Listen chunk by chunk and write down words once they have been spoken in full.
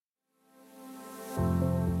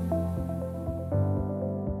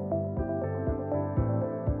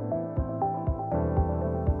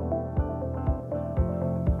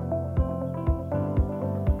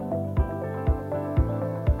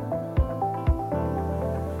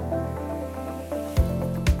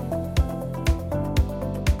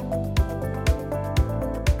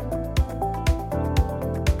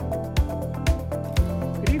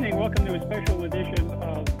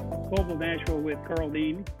Carl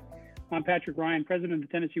Dean. I'm Patrick Ryan, President of the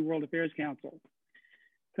Tennessee World Affairs Council.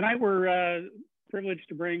 Tonight we're privileged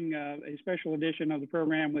to bring a special edition of the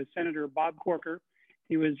program with Senator Bob Corker.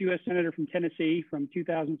 He was U.S. Senator from Tennessee from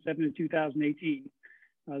 2007 to 2018.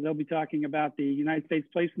 They'll be talking about the United States'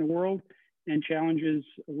 place in the world and challenges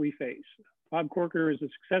we face. Bob Corker is a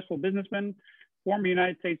successful businessman, former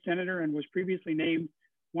United States Senator, and was previously named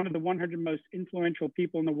one of the 100 most influential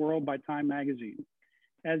people in the world by Time magazine.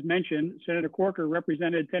 As mentioned, Senator Corker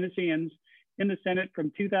represented Tennesseans in the Senate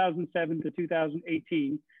from 2007 to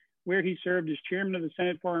 2018, where he served as chairman of the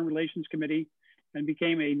Senate Foreign Relations Committee and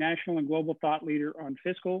became a national and global thought leader on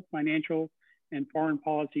fiscal, financial, and foreign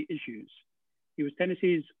policy issues. He was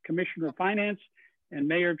Tennessee's Commissioner of Finance and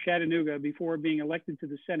Mayor of Chattanooga before being elected to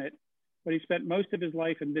the Senate, but he spent most of his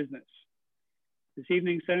life in business. This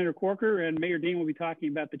evening, Senator Corker and Mayor Dean will be talking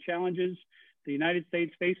about the challenges the United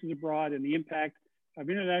States faces abroad and the impact of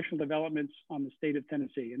international developments on the state of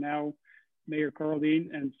Tennessee. And now, Mayor Carl Dean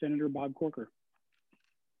and Senator Bob Corker.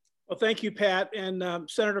 Well, thank you, Pat. And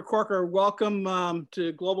Senator Corker, welcome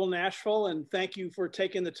to Global Nashville, and thank you for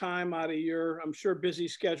taking the time out of your, I'm sure, busy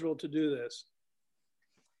schedule to do this.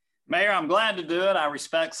 Mayor, I'm glad to do it. I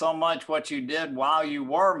respect so much what you did while you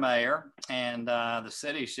were mayor, and the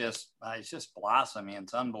city's it's just blossoming.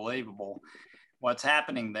 It's unbelievable what's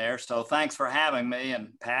happening there. So thanks for having me.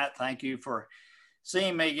 And Pat, thank you for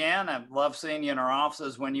seeing me again. I've loved seeing you in our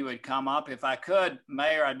offices when you would come up. If I could,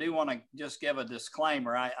 Mayor, I do want to just give a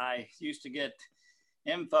disclaimer. I used to get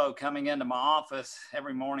info coming into my office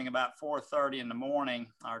every morning about 4:30 in the morning,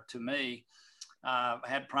 or to me. I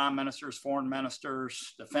had prime ministers, foreign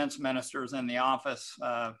ministers, defense ministers in the office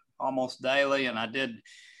almost daily. And I did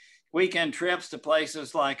weekend trips to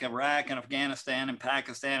places like Iraq and Afghanistan and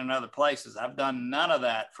Pakistan and other places. I've done none of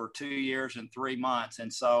that for 2 years and 3 months.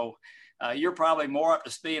 And so you're probably more up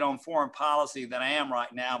to speed on foreign policy than I am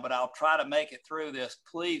right now, but I'll try to make it through this.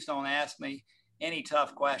 Please don't ask me any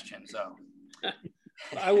tough questions, though.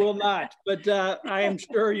 I will not, but I am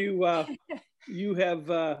sure you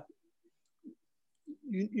have,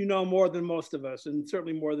 you know more than most of us, and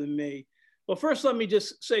certainly more than me. Well, first, let me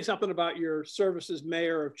just say something about your service as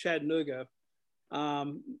mayor of Chattanooga.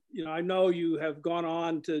 I know you have gone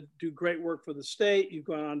on to do great work for the state. You've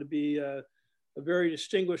gone on to be a very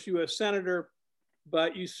distinguished U.S. Senator,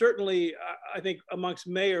 but you certainly, I think, amongst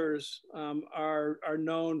mayors are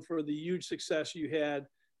known for the huge success you had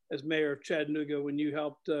as mayor of Chattanooga when you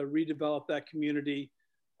helped redevelop that community,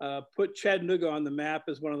 put Chattanooga on the map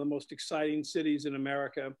as one of the most exciting cities in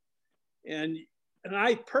America. And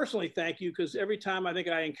I personally thank you, because every time I think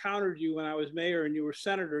I encountered you when I was mayor and you were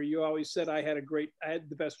senator, you always said I had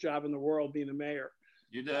the best job in the world being a mayor.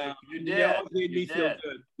 You did. You did. You always made me feel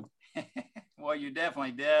good. Well, you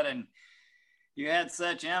definitely did. And you had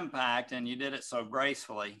such impact, and you did it so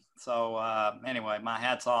gracefully. So anyway, my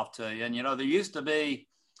hat's off to you. And,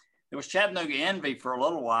 there was Chattanooga envy for a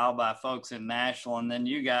little while by folks in Nashville, and then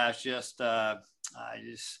you guys just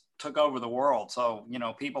took over the world. So,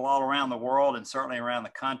 people all around the world and certainly around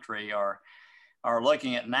the country are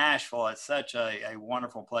looking at Nashville. It's such a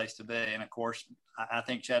wonderful place to be. And of course, I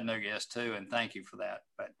think Chattanooga is too, and thank you for that.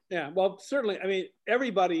 But yeah, well, certainly, I mean,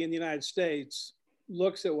 everybody in the United States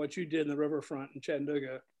looks at what you did in the riverfront in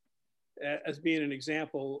Chattanooga as being an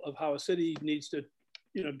example of how a city needs to,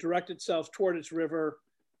 direct itself toward its river,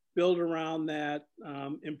 build around that,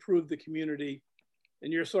 improve the community,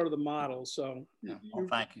 and you're sort of the model. So, yeah, well,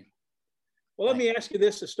 thank you. Well, let me ask you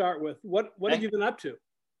this to start with. What have you been up to?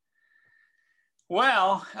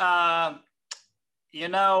 Well,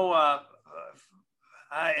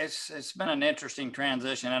 it's been an interesting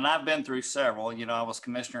transition, and I've been through several. I was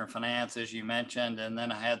Commissioner of Finance, as you mentioned, and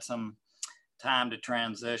then I had some time to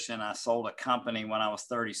transition. I sold a company when I was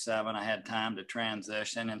 37. I had time to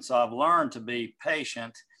transition, and so I've learned to be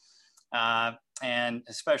patient. And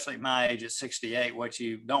especially at my age at 68, what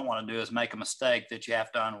you don't want to do is make a mistake that you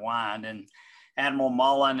have to unwind. And Admiral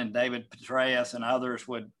Mullen and David Petraeus and others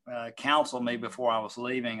would counsel me before I was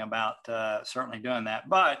leaving about certainly doing that.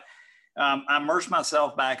 But I immersed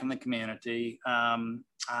myself back in the community.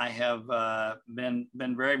 I have been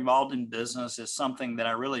very involved in business. It's something that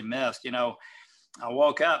I really missed. I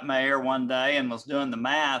woke up, Mayor, one day and was doing the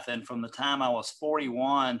math. And from the time I was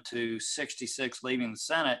 41 to 66 leaving the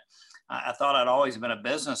Senate, I thought I'd always been a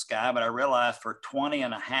business guy, but I realized for 20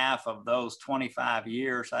 and a half of those 25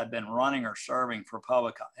 years, I'd been running or serving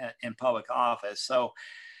in public office. So,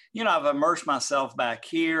 I've immersed myself back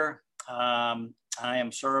here. I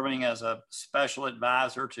am serving as a special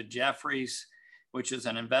advisor to Jefferies, which is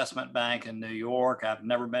an investment bank in New York. I've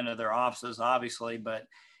never been to their offices, obviously, but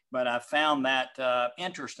but I found that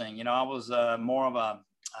interesting. You know, I was more of a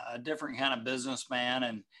different kind of businessman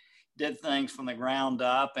and did things from the ground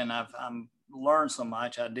up, and I've learned so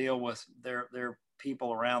much. I deal with their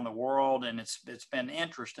people around the world, and it's been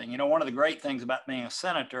interesting. You know, one of the great things about being a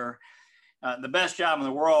senator, the best job in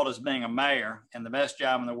the world is being a mayor, and the best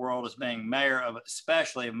job in the world is being mayor of,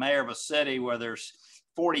 especially a mayor of a city where there's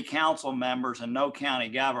 40 council members and no county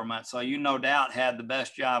government. So you no doubt had the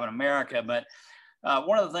best job in America. But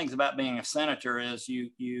one of the things about being a senator is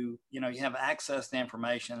you have access to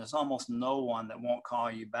information. There's almost no one that won't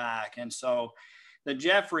call you back. And so the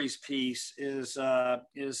Jeffries piece is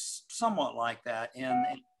somewhat like that, in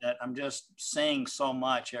that I'm just seeing so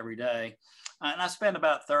much every day. And I spend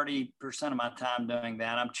about 30% of my time doing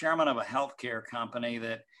that. I'm chairman of a healthcare company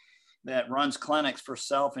that runs clinics for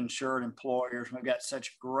self-insured employers. We've got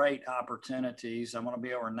such great opportunities. I'm going to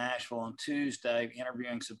be over in Nashville on Tuesday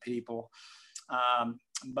interviewing some people.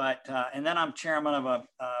 And then I'm chairman of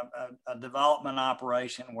a development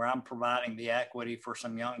operation where I'm providing the equity for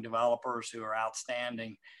some young developers who are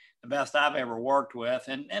outstanding, the best I've ever worked with.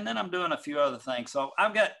 And then I'm doing a few other things. So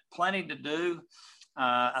I've got plenty to do.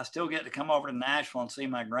 I still get to come over to Nashville and see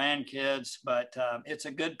my grandkids, but it's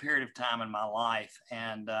a good period of time in my life.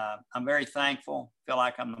 And I'm very thankful, feel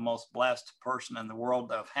like I'm the most blessed person in the world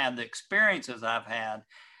to have had the experiences I've had,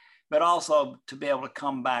 but also to be able to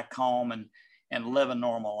come back home and live a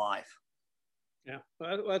normal life. Yeah,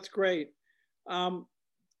 that's great.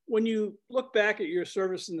 When you look back at your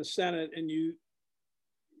service in the Senate and you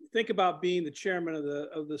think about being the chairman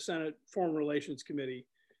of the Senate Foreign Relations Committee,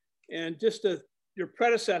 and just your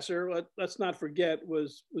predecessor, let's not forget,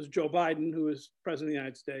 was Joe Biden, who was president of the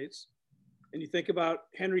United States. And you think about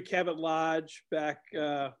Henry Cabot Lodge back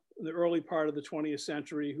in the early part of the 20th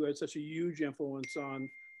century, who had such a huge influence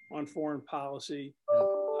on foreign policy.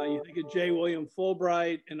 You think of J. William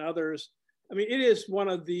Fulbright and others. I mean, it is one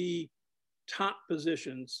of the top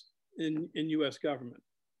positions in U.S. government.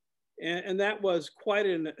 And that was quite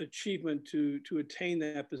an achievement to attain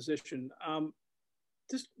that position.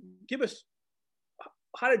 Just give us,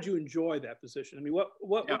 how did you enjoy that position? I mean, what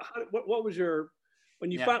was your,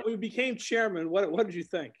 when you became chairman, what did you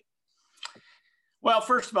think? Well,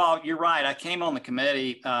 first of all, you're right. I came on the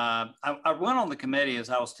committee. I went on the committee, as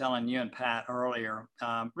I was telling you and Pat earlier,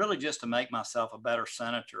 really just to make myself a better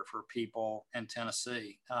senator for people in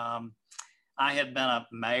Tennessee. I had been a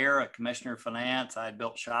mayor, a commissioner of finance. I had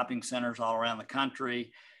built shopping centers all around the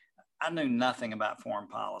country. I knew nothing about foreign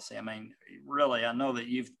policy. I mean, really, I know that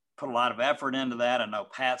you've put a lot of effort into that. I know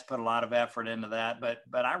Pat's put a lot of effort into that, but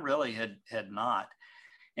I really had not.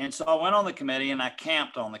 And so I went on the committee and I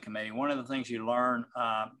camped on the committee. One of the things you learn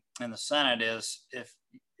in the Senate is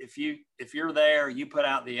if you're there, you put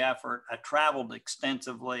out the effort. I traveled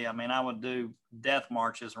extensively. I mean, I would do death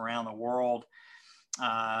marches around the world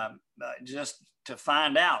just to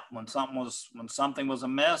find out when something was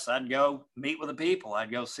amiss. I'd go meet with the people.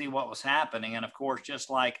 I'd go see what was happening. And of course, just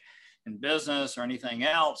like in business or anything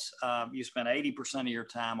else, you spend 80% of your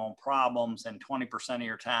time on problems and 20% of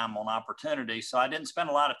your time on opportunities. So I didn't spend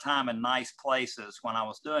a lot of time in nice places when I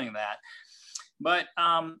was doing that. But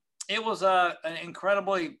it was an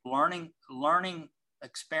incredibly learning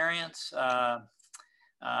experience,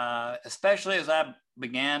 especially as I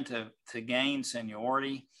began to gain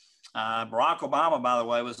seniority. Barack Obama, by the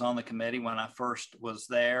way, was on the committee when I first was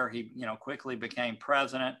there. He, quickly became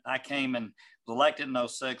president. I came and was elected in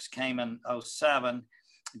 2006, came in 2007,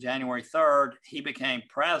 January 3rd. He became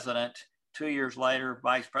president. 2 years later,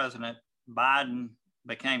 Vice President Biden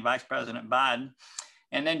became Vice President Biden.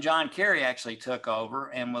 And then John Kerry actually took over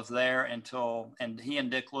and was there and he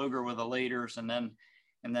and Dick Lugar were the leaders. And then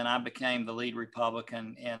I became the lead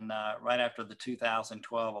Republican right after the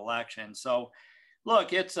 2012 election. So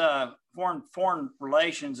look, it's foreign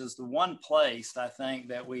relations is the one place I think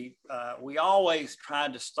that we always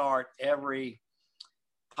tried to start every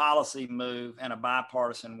policy move in a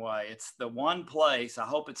bipartisan way. It's the one place. I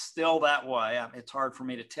hope it's still that way. It's hard for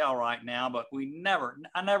me to tell right now, but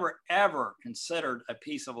I never ever considered a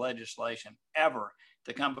piece of legislation ever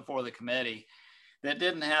to come before the committee that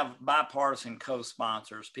didn't have bipartisan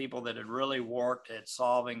co-sponsors, people that had really worked at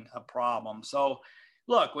solving a problem. So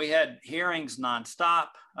look, we had hearings nonstop,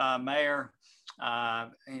 Mayor,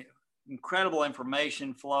 incredible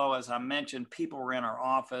information flow. As I mentioned, people were in our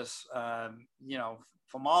office,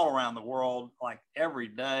 from all around the world, like every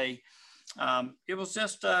day. It was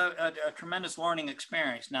just a tremendous learning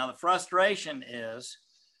experience. Now, the frustration is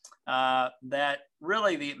that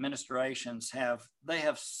really the administrations the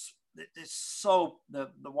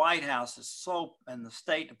White House is so, and the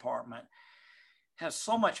State Department has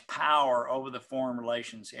so much power over the foreign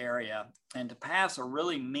relations area, and to pass a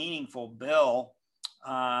really meaningful bill,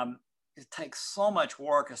 it takes so much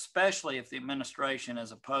work, especially if the administration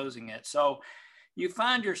is opposing it. So you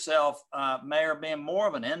find yourself, Mayor, being more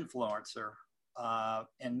of an influencer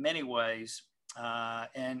in many ways,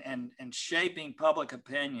 and shaping public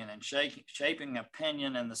opinion and shaping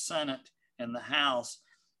opinion in the Senate and the House.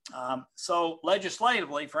 So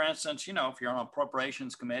legislatively, for instance, you know, if you're on an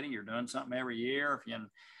appropriations committee, you're doing something every year.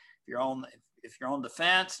 If you're on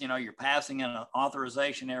defense, you know, you're passing an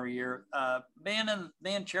authorization every year.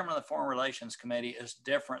 Being chairman of the Foreign Relations Committee is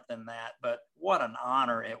different than that. But what an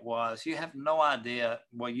honor it was! You have no idea.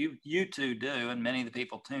 Well, you two do, and many of the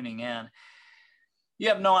people tuning in. You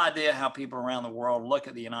have no idea how people around the world look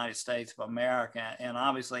at the United States of America. And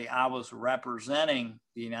obviously, I was representing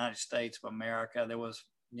the United States of America. There was,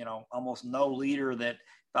 you know, almost no leader that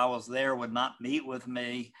if I was there would not meet with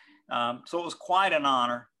me. So it was quite an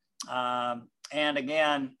honor. And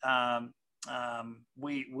again,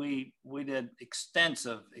 we did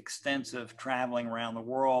extensive traveling around the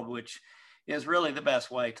world, which is really the best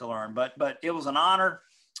way to learn. But it was an honor.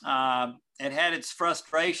 It had its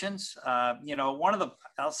frustrations. You know,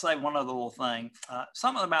 I'll say one other little thing,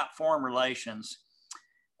 something about foreign relations.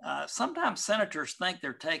 Sometimes senators think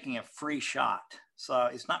they're taking a free shot. So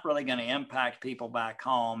it's not really going to impact people back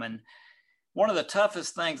home. And one of the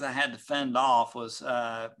toughest things I had to fend off was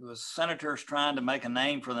senators trying to make a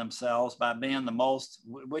name for themselves by being the most,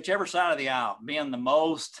 whichever side of the aisle, being the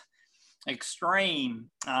most extreme.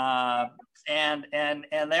 And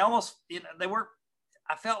they almost, you know,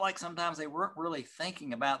 I felt like sometimes they weren't really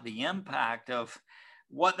thinking about the impact of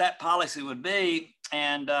what that policy would be.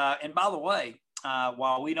 And by the way,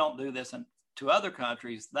 while we don't do this to other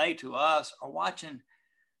countries, they to us are watching.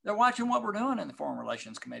 They're watching what we're doing in the Foreign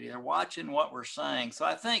Relations Committee. They're watching what we're saying. So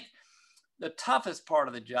I think the toughest part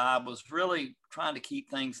of the job was really trying to keep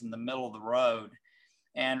things in the middle of the road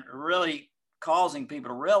and really causing people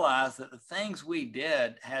to realize that the things we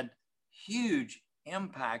did had huge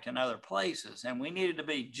impact in other places. And we needed to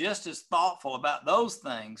be just as thoughtful about those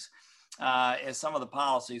things as some of the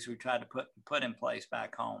policies we tried to put in place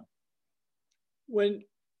back home.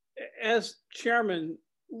 As chairman,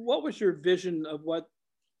 what was your vision of what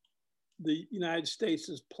the United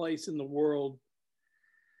States' place in the world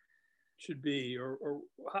should be, or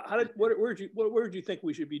where do you think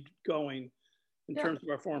we should be going in terms of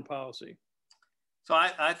our foreign policy? So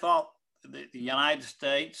I thought the United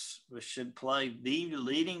States should play the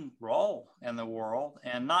leading role in the world,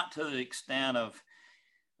 and not to the extent of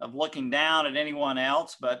looking down at anyone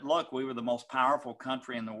else, but look, we were the most powerful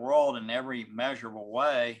country in the world in every measurable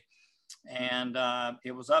way, and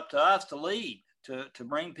it was up to us to lead. To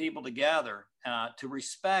bring people together, to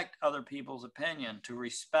respect other people's opinion, to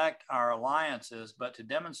respect our alliances, but to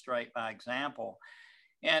demonstrate by example.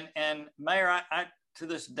 And Mayor, I to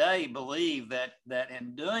this day believe that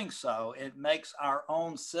in doing so, it makes our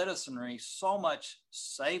own citizenry so much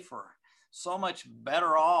safer, so much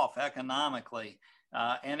better off economically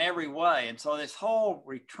in every way. And so this whole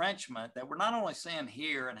retrenchment that we're not only seeing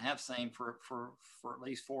here and have seen for at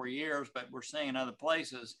least 4 years, but we're seeing in other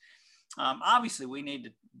places. Obviously,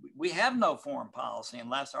 we have no foreign policy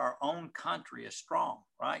unless our own country is strong,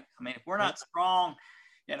 right? I mean, if we're not strong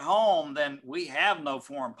at home, then we have no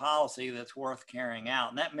foreign policy that's worth carrying out.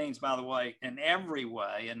 And that means, by the way, in every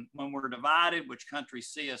way. And when we're divided, which countries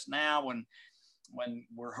see us now, when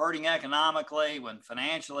we're hurting economically, when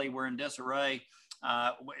financially we're in disarray,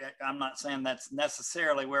 I'm not saying that's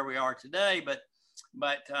necessarily where we are today, but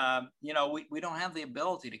you know, we don't have the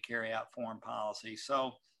ability to carry out foreign policy.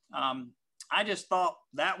 So I just thought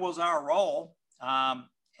that was our role.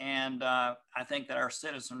 And I think that our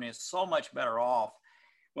citizenry is so much better off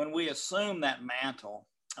when we assume that mantle.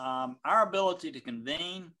 Our ability to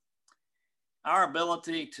convene, our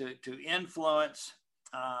ability to influence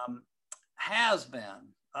has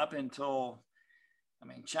been up until, I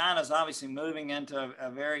mean, China's obviously moving into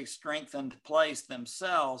a very strengthened place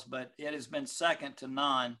themselves, but it has been second to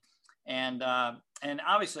none. And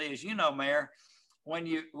obviously, as you know, Mayor, when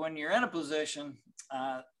you're in a position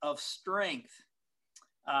of strength,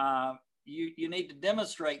 you need to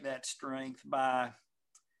demonstrate that strength by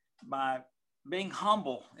being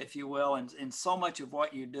humble, if you will, in so much of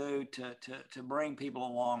what you do to bring people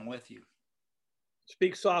along with you.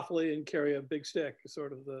 Speak softly and carry a big stick,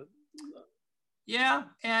 sort of the. Yeah,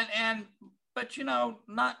 but you know,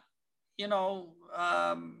 not. You know,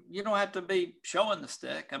 you don't have to be showing the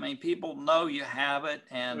stick. I mean, people know you have it,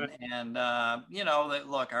 and you know that.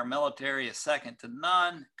 Look, our military is second to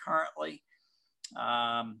none currently.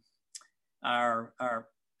 Our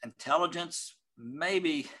intelligence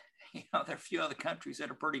maybe, there are a few other countries that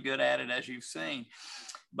are pretty good at it, as you've seen.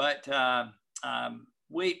 But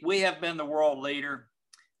we have been the world leader.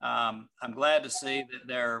 I'm glad to see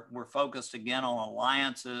that we're focused again on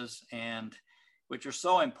alliances, and which are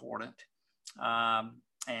so important. I'll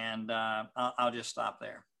just stop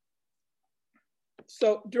there.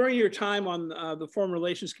 So during your time on the Foreign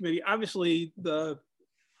Relations Committee, obviously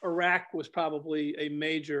Iraq was probably a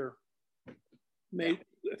major,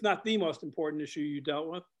 if not the most important issue you dealt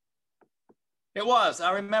with. It was.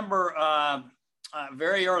 I remember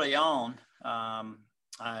very early on,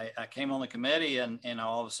 I came on the committee, and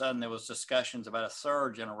all of a sudden there was discussions about a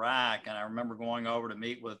surge in Iraq, and I remember going over to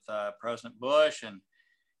meet with President Bush and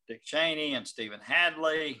Dick Cheney and Stephen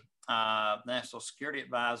Hadley, National Security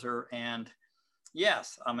Advisor, and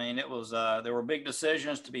yes, I mean, it was, there were big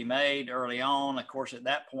decisions to be made early on. Of course, at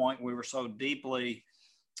that point, we were so deeply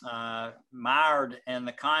mired in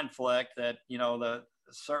the conflict that,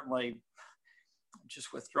 certainly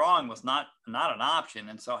just withdrawing was not an option.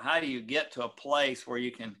 And so how do you get to a place where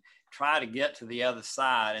you can try to get to the other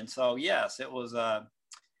side? And so, yes, it was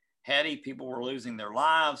heady. People were losing their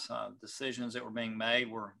lives. Decisions that were being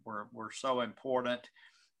made were so important.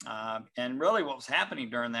 And really what was happening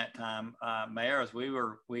during that time, Mayor, is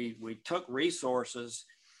we took resources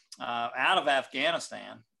out of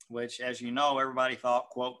Afghanistan, which, as you know, everybody thought,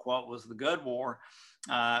 quote, quote, was the good war.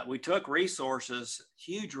 We took resources,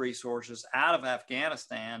 huge resources, out of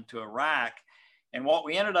Afghanistan to Iraq. And what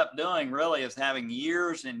we ended up doing really is having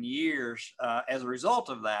years and years, as a result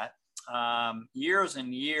of that, years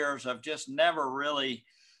and years of just never really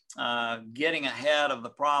getting ahead of the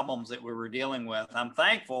problems that we were dealing with. I'm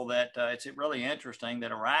thankful that it's really interesting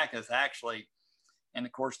that Iraq is actually, and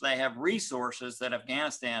of course they have resources that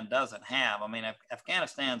Afghanistan doesn't have. I mean,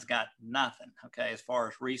 Afghanistan's got nothing, okay, as far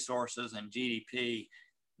as resources and GDP,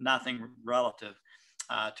 nothing relative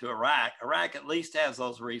to Iraq. Iraq at least has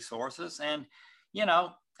those resources, and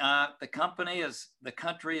the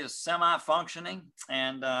country is semi-functioning,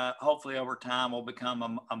 and hopefully over time will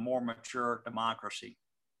become a more mature democracy.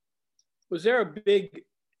 Was there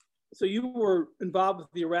so you were involved with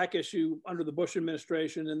the Iraq issue under the Bush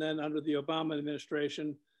administration and then under the Obama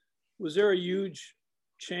administration. Was there a huge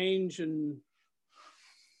change in?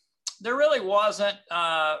 There really wasn't.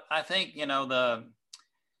 I think,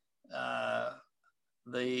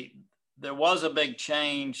 there was a big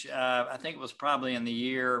change. I think it was probably in the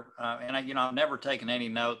year, and I've never taken any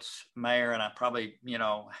notes, Mayor, and I probably,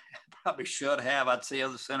 probably should have. I'd see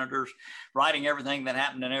other senators writing everything that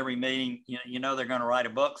happened in every meeting. They're going to write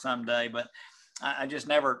a book someday, but I just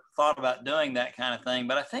never thought about doing that kind of thing.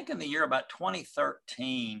 But I think in the year about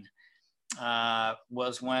 2013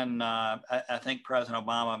 was when I think President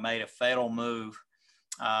Obama made a fatal move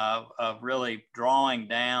of really drawing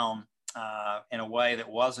down in a way that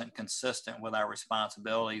wasn't consistent with our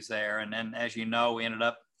responsibilities there. And then, as you know, we ended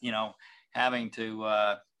up, having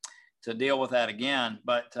to deal with that again.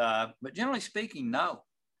 But generally speaking, no.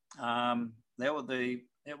 There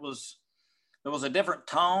was a different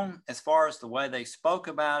tone as far as the way they spoke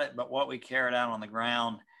about it, but what we carried out on the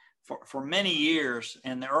ground for many years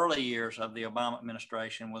in the early years of the Obama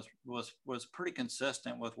administration was pretty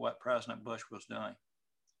consistent with what President Bush was doing.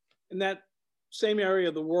 In that same area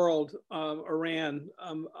of the world, Iran,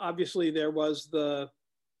 obviously there was the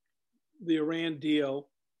Iran deal,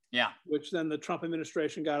 which then the Trump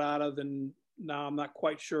administration got out of, and now I'm not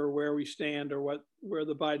quite sure where we stand or where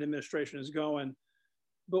the Biden administration is going.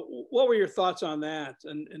 But what were your thoughts on that,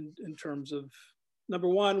 and in terms of, number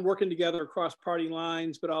one, working together across party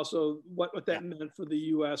lines, but also what that meant for the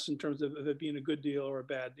U.S. in terms of it being a good deal or a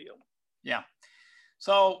bad deal? Yeah.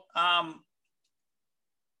 So, I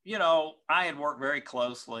had worked very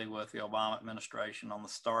closely with the Obama administration on the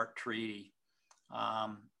START treaty.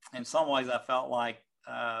 In some ways, I felt like,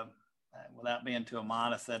 without being too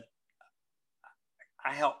modest, that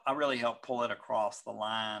I really helped pull it across the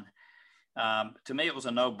line. To me, it was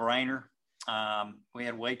a no-brainer. We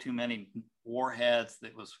had way too many warheads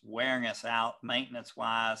that was wearing us out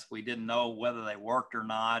maintenance-wise. We didn't know whether they worked or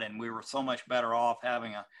not, and we were so much better off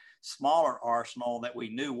having a smaller arsenal that we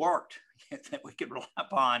knew worked, that we could rely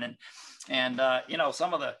upon. And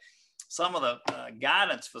some of the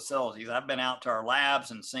guidance facilities, I've been out to our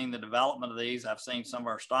labs and seen the development of these. I've seen some of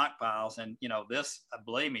our stockpiles, and this,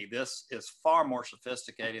 believe me, this is far more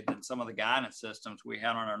sophisticated than some of the guidance systems we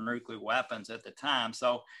had on our nuclear weapons at the time.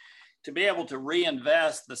 So to be able to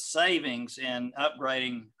reinvest the savings in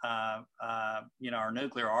upgrading, our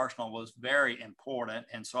nuclear arsenal was very important,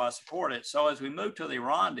 and so I support it. So as we moved to the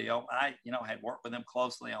Iran deal, I, had worked with them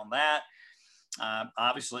closely on that.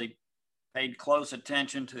 Obviously, paid close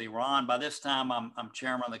attention to Iran. By this time, I'm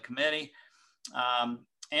chairman of the committee.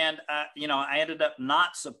 You know, I ended up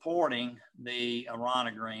not supporting the Iran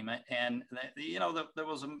agreement. And, you know, there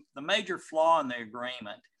was the major flaw in the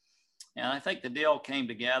agreement. And I think the deal came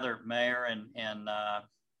together, Mayor, in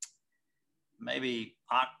maybe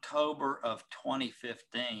October of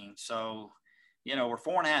 2015. So, you know, we're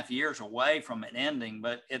 4.5 years away from it ending,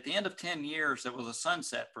 but at the end of 10 years, there was a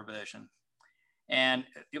sunset provision. And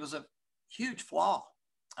it was a huge flaw.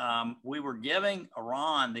 We were giving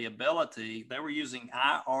Iran the ability, they were using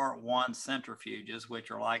IR-1 centrifuges,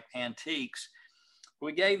 which are like antiques.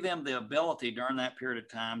 We gave them the ability during that period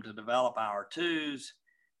of time to develop IR-2s,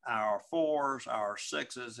 IR-4s,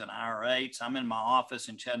 IR-6s, and IR-8s. I'm in my office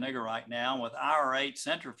in Chattanooga right now with IR-8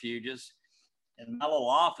 centrifuges. In my little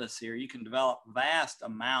office here, you can develop vast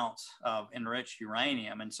amounts of enriched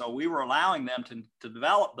uranium. And so we were allowing them to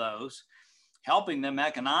develop those, helping them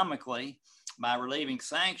economically by relieving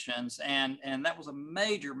sanctions. And that was a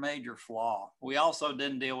major, major flaw. We also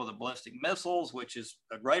didn't deal with the ballistic missiles, which is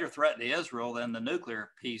a greater threat to Israel than the nuclear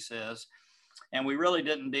piece is. And we really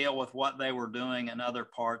didn't deal with what they were doing in other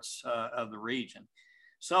parts of the region.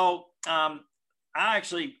 So I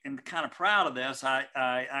actually am kind of proud of this.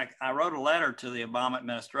 I wrote a letter to the Obama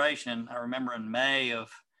administration. I remember in May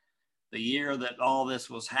of the year that all this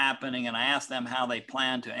was happening, and I asked them how they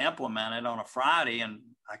planned to implement it on a Friday, and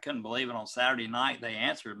I couldn't believe it. On Saturday night, they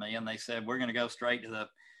answered me and they said, we're going to go straight to the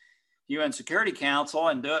UN Security Council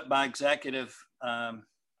and do it by executive.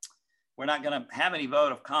 We're not going to have any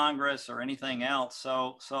vote of Congress or anything else.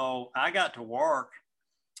 So I got to work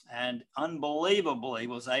and unbelievably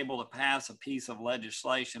was able to pass a piece of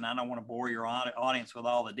legislation. I don't want to bore your audience with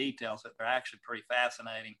all the details, but they're actually pretty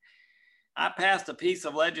fascinating. I passed a piece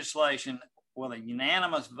of legislation with a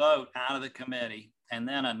unanimous vote out of the committee, and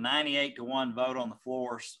then a 98-1 vote on the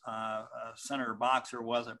floor. Senator Boxer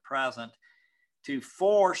wasn't present, to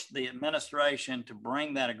force the administration to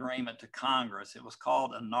bring that agreement to Congress. It was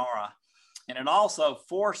called ANARA. And it also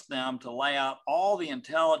forced them to lay out all the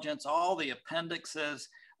intelligence, all the appendixes,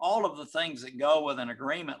 all of the things that go with an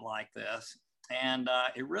agreement like this. And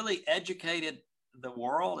it really educated the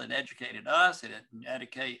world. It educated us. It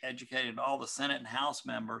educated all the Senate and House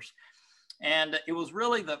members. And it was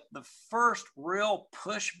really the first real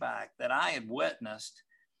pushback that I had witnessed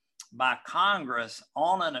by Congress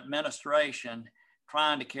on an administration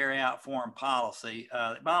trying to carry out foreign policy.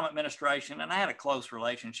 The Obama administration, and I had a close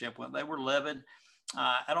relationship with them, they were livid.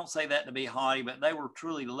 I don't say that to be haughty, but they were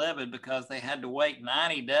truly livid because they had to wait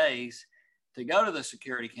 90 days to go to the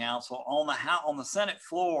Security Council. On the Senate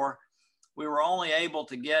floor, we were only able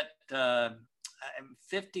to get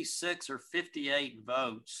 56 or 58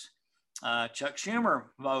 votes. Chuck Schumer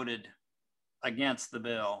voted against the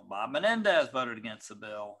bill. Bob Menendez voted against the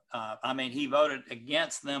bill. He voted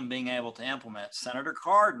against them being able to implement. Senator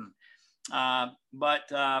Cardin.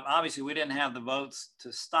 But obviously we didn't have the votes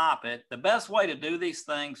to stop it. The best way to do these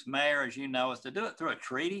things, Mayor, as you know, is to do it through a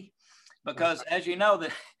treaty. Because as you know,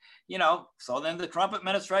 so then the Trump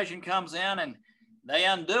administration comes in and they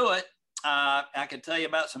undo it. I could tell you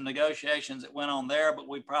about some negotiations that went on there, but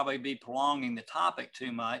we'd probably be prolonging the topic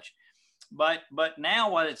too much. But now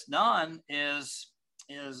what it's done is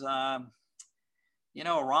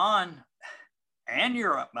Iran and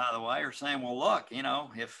Europe, by the way, are saying, well, look,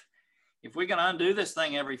 if we can undo this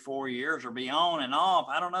thing every 4 years or be on and off,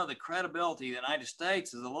 I don't know, the credibility of the United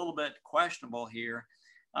States is a little bit questionable here.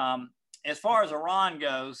 As far as Iran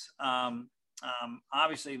goes,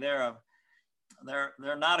 obviously they're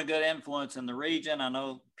not a good influence in the region. I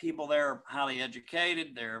know people there are highly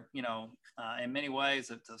educated. They're, in many ways,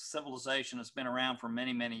 the civilization has been around for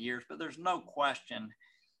many, many years, but there's no question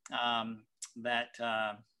that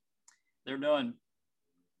they're doing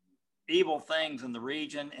evil things in the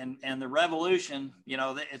region, and the revolution,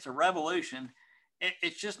 it's a revolution.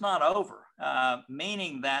 It's just not over,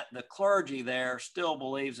 meaning that the clergy there still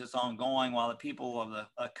believes it's ongoing while the people of the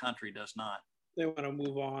country does not. They want to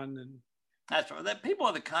move on. And that's right. The people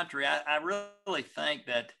of the country, I really think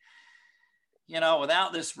that,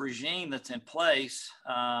 without this regime that's in place,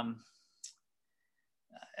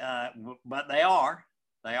 but they are,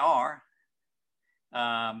 I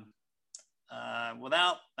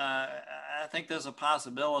think there's a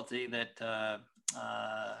possibility that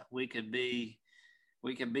we could be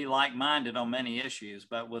like-minded on many issues,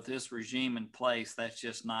 but with this regime in place, that's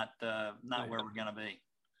just not where we're going to be.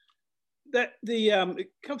 It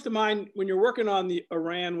comes to mind when you're working on the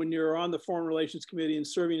Iran, when you're on the Foreign Relations Committee and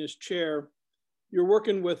serving as chair, you're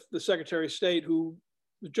working with the Secretary of State, who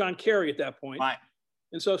was John Kerry at that point. Right.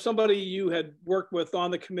 And so somebody you had worked with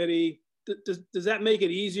on the committee does that make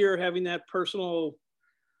it easier having that personal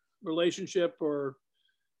relationship or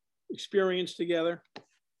experience together?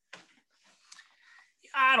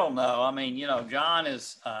 I don't know. I mean, John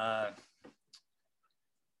is,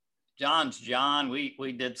 John's John.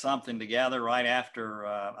 We did something together right after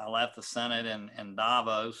I left the Senate in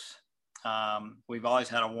Davos. We've always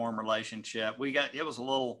had a warm relationship. It was a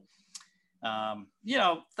little,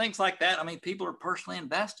 things like that. I mean, people are personally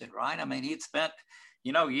invested, right? I mean, he'd spent,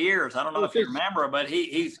 years. I don't know if you remember, but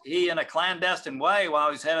he in a clandestine way, while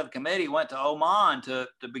he was head of the committee, went to Oman to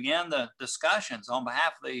begin the discussions on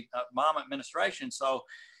behalf of the Obama administration. So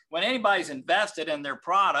when anybody's invested in their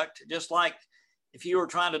product, just like if you were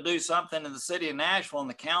trying to do something in the city of Nashville and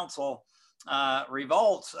the council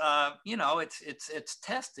revolts, it's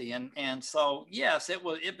testy. And so, yes,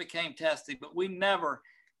 it became testy, but we never,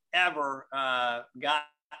 ever got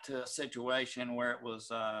to a situation where it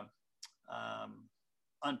was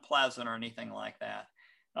unpleasant or anything like that.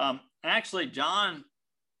 Actually, John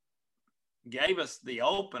gave us the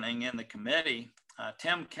opening in the committee.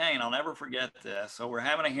 Tim Kaine, I'll never forget this. So we're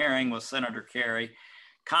having a hearing with Senator Kerry.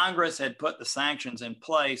 Congress had put the sanctions in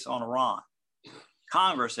place on Iran.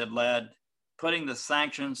 Congress had led putting the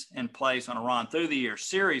sanctions in place on Iran through the years,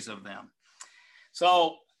 series of them.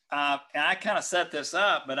 So I kind of set this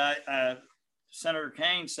up, but Senator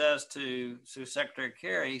Kaine says to Secretary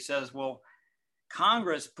Kerry, he says, well,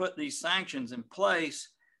 Congress put these sanctions in place.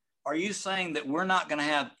 Are you saying that we're not going to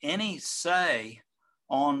have any say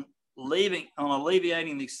on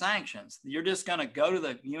alleviating these sanctions? You're just going to go to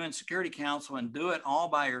the UN Security Council and do it all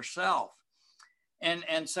by yourself?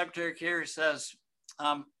 And Secretary Kerry says,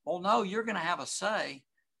 well, no, you're going to have a say.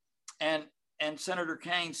 And Senator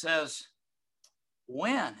Kaine says,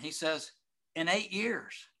 when? He says, in 8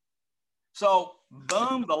 years. So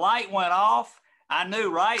boom, the light went off. I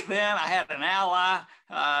knew right then I had an ally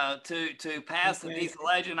to pass the piece of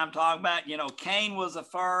legend I'm talking about. Kaine was the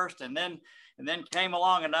first, and then came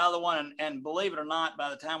along another one, and believe it or not, by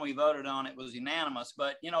the time we voted on it, it was unanimous.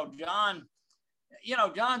 But John's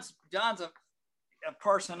a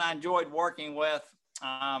person I enjoyed working with,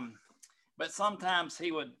 but sometimes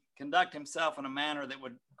he would conduct himself in a manner that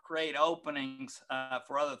would create openings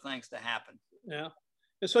for other things to happen. Yeah,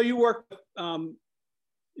 and so you worked.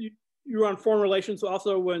 You were on foreign relations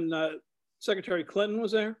also when Secretary Clinton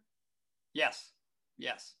was there? Yes.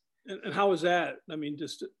 And how was that? I mean,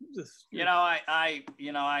 just I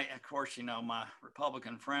of course, my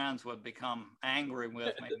Republican friends would become angry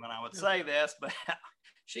with me when I would say this, but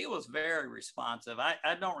she was very responsive.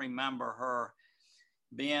 I don't remember her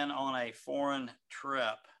being on a foreign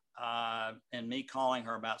trip and me calling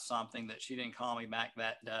her about something that she didn't call me back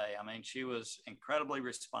that day. I mean, she was incredibly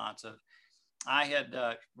responsive. I had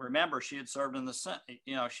remember she had served in the Senate.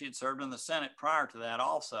 She had served in the Senate prior to that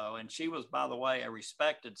also, and she was, by the way, a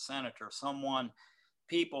respected senator. Someone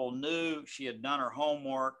people knew. She had done her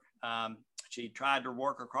homework. She tried to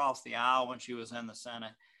work across the aisle when she was in the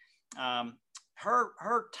Senate.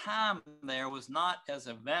 Her time there was not as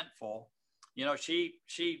eventful.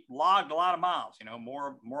 She logged a lot of miles.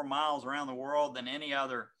 More miles around the world than any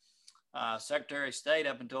other Secretary of State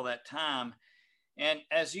up until that time. And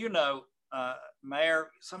as you know, Mayor,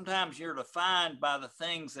 sometimes you're defined by the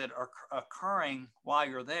things that are occurring while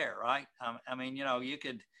you're there, right? I mean, you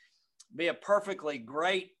could be a perfectly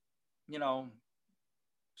great,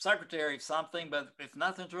 secretary of something, but if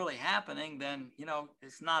nothing's really happening, then,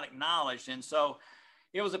 it's not acknowledged. And so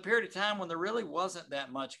it was a period of time when there really wasn't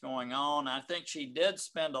that much going on. I think she did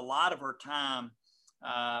spend a lot of her time,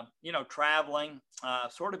 traveling,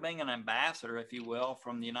 sort of being an ambassador, if you will,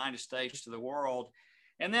 from the United States to the world.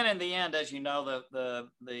 And then in the end, as you know, the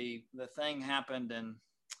thing happened in,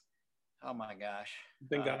 oh my gosh,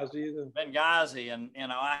 Benghazi,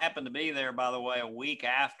 and I happened to be there, by the way, a week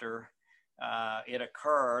after it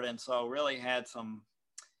occurred, and so really had some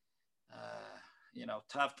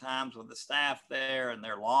tough times with the staff there and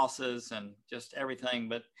their losses and just everything.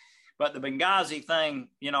 But the Benghazi thing,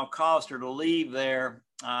 caused her to leave there.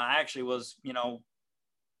 Actually was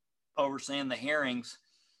overseeing the hearings.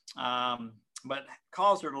 But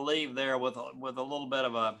caused her to leave there with a little bit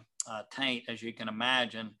of a taint, as you can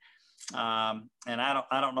imagine. And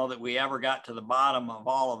I don't know that we ever got to the bottom of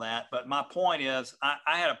all of that. But my point is,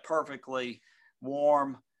 I had a perfectly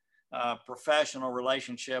warm, professional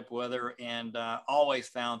relationship with her, and always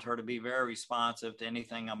found her to be very responsive to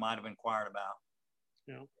anything I might have inquired about.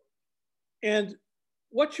 Yeah. And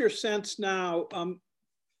what's your sense now?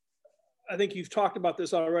 I think you've talked about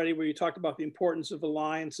this already, where you talked about the importance of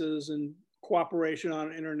alliances and cooperation on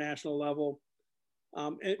an international level.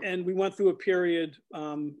 And we went through a period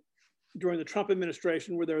during the Trump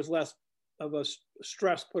administration where there was less of a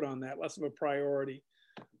stress put on that, less of a priority.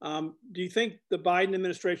 Do you think the Biden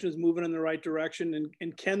administration is moving in the right direction,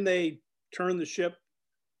 and can they turn the ship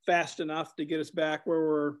fast enough to get us back where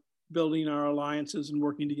we're building our alliances and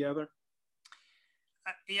working together?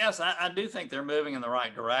 Yes, I do think they're moving in the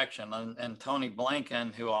right direction. And Tony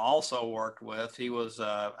Blinken, who I also worked with, he was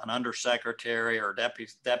an undersecretary or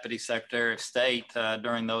deputy secretary of state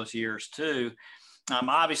during those years too.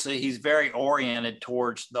 Obviously, he's very oriented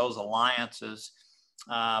towards those alliances.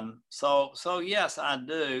 So yes, I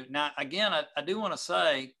do. Now, again, I do want to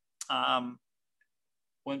say,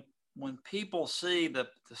 when people see the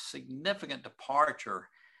significant departure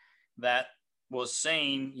that was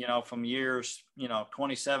seen, from years,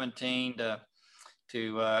 2017 to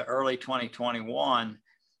early 2021.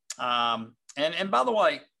 And by the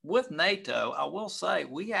way, with NATO, I will say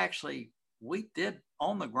we did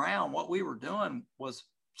on the ground, what we were doing was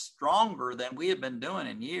stronger than we had been doing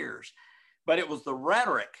in years. But it was the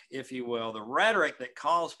rhetoric, if you will, the rhetoric that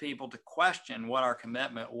caused people to question what our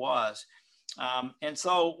commitment was. And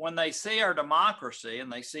so when they see our democracy and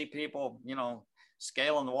they see people,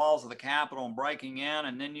 scaling the walls of the Capitol and breaking in,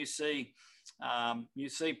 and then you see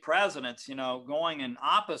presidents, going in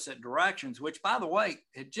opposite directions, which, by the way,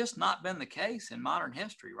 had just not been the case in modern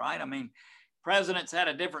history, right? I mean, presidents had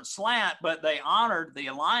a different slant, but they honored the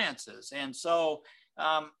alliances. And so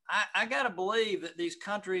I got to believe that these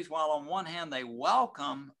countries, while on one hand they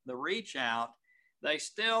welcome the reach out, they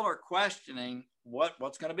still are questioning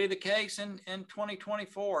what's going to be the case in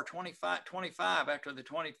 2024, 25 after the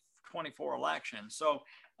 2024 election. So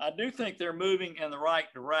I do think they're moving in the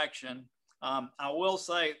right direction. I will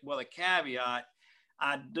say with a caveat,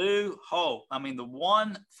 I do hope, the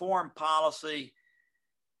one foreign policy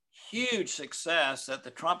huge success that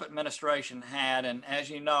the Trump administration had, and as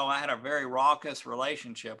you know, I had a very raucous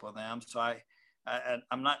relationship with them. So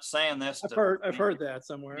I'm not saying this. I've heard that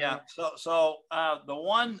somewhere. Yeah. So the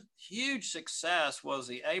one huge success was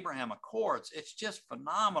the Abraham Accords. It's just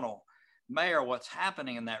phenomenal, Mayor, what's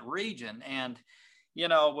happening in that region. And,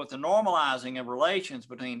 with the normalizing of relations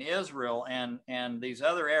between Israel and these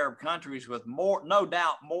other Arab countries, with more, no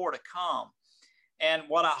doubt, more to come. And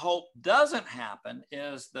what I hope doesn't happen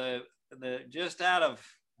is the just out of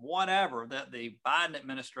whatever that the Biden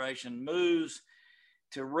administration moves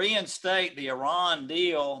to reinstate the Iran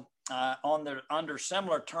deal under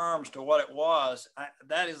similar terms to what it was.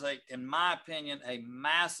 That is, in my opinion, a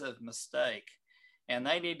massive mistake. And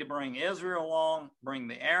they need to bring Israel along, bring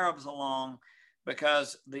the Arabs along,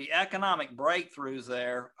 because the economic breakthroughs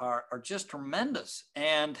there are just tremendous.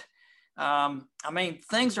 And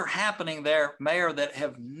things are happening there, Mayor, that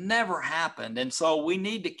have never happened. And so we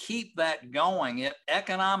need to keep that going. It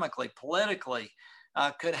economically, politically,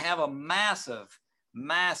 could have a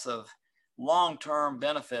massive long-term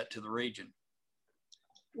benefit to the region.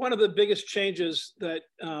 One of the biggest changes that,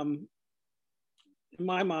 in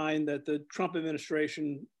my mind, that the Trump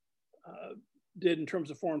administration did in terms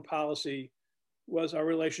of foreign policy was our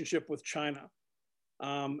relationship with China.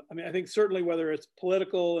 I think certainly whether it's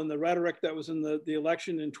political and the rhetoric that was in the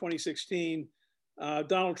election in 2016,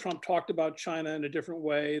 Donald Trump talked about China in a different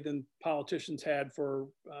way than politicians had for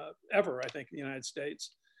ever, I think, in the United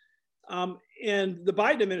States. And the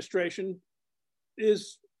Biden administration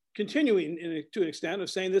is continuing to an extent of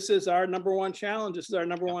saying this is our number one challenge, this is our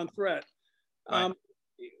number one threat. Right.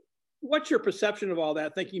 What's your perception of all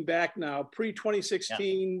that, thinking back now,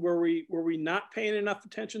 pre-2016, were we not paying enough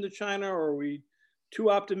attention to China, or are we too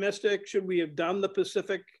optimistic? Should we have done the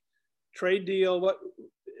Pacific trade deal?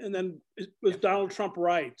 And then was Donald Trump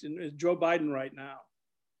right? And is Joe Biden right now?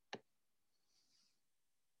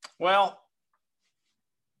 Well,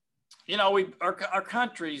 our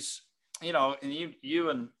countries, and you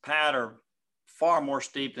and Pat are far more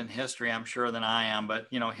steeped in history, I'm sure, than I am. But,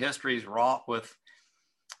 history is wrought with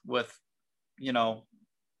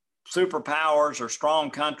superpowers or strong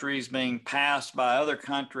countries being passed by other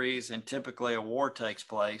countries, and typically a war takes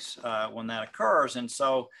place when that occurs. And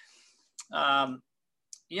so,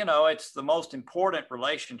 it's the most important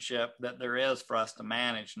relationship that there is for us to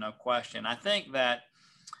manage, no question. I think that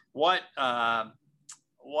what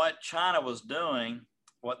China was doing,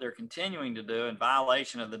 what they're continuing to do in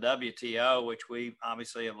violation of the WTO, which we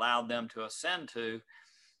obviously allowed them to ascend to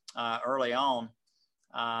early on,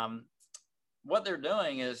 what they're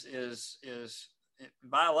doing is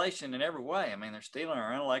violation in every way. They're stealing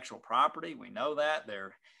our intellectual property. We know that.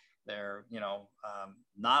 They're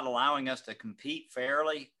not allowing us to compete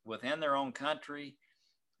fairly within their own country.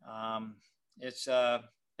 And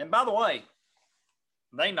by the way,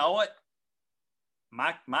 they know it.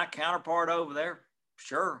 My counterpart over there,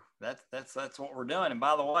 sure, that's what we're doing. And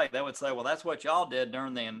by the way, they would say, well, that's what y'all did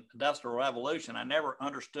during the Industrial Revolution. I never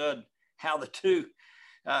understood how the two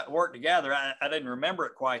worked together. I didn't remember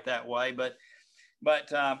it quite that way, but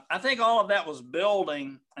I think all of that was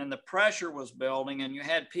building, and the pressure was building, and you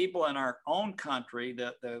had people in our own country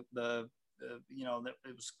that that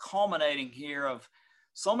it was culminating here of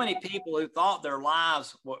so many people who thought their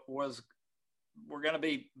lives were going to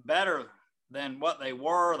be better than what they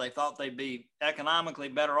were. They thought they'd be economically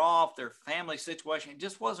better off. Their family situation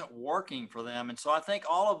just wasn't working for them. And so I think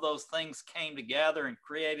all of those things came together and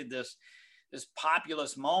created this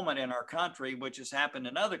populist moment in our country, which has happened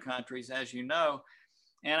in other countries, as you know.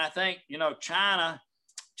 And I think, China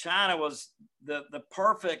was the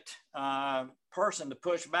perfect person to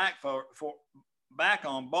push back back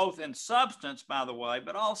on, both in substance, by the way,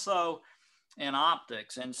 but also in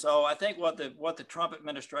optics. And so I think what the Trump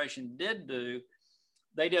administration did do,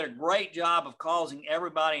 they did a great job of causing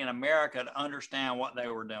everybody in America to understand what they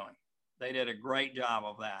were doing. They did a great job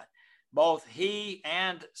of that. Both he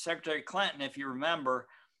and Secretary Clinton, if you remember,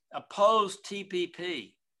 opposed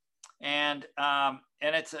TPP, and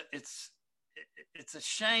it's a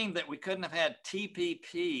shame that we couldn't have had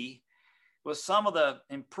TPP with some of the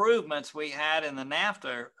improvements we had in the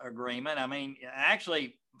NAFTA agreement. I mean,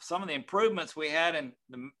 actually, some of the improvements we had in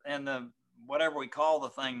the whatever we call the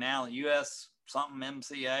thing now, the U.S. something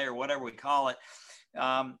MCA or whatever we call it,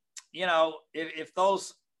 if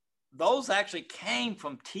those actually came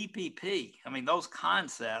from TPP. I mean, those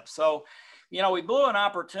concepts. So, we blew an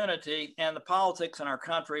opportunity, and the politics in our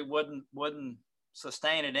country wouldn't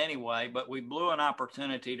sustain it anyway, but we blew an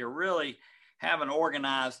opportunity to really have an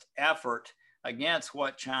organized effort against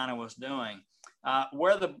what China was doing.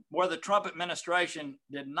 Where the Trump administration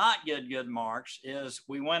did not get good marks is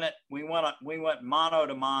we went mano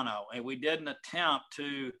to mano, and we did an attempt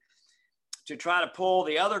to try to pull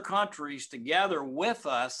the other countries together with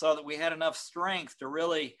us so that we had enough strength to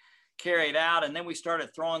really carry it out. And then we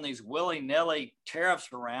started throwing these willy-nilly tariffs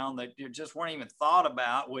around that just weren't even thought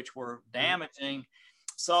about, which were damaging.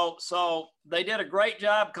 So they did a great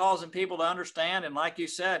job causing people to understand. And like you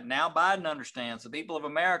said, now Biden understands, the people of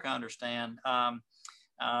America understand. But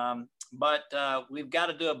we've got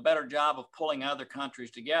to do a better job of pulling other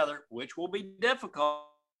countries together, which will be difficult.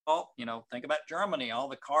 Think about Germany, all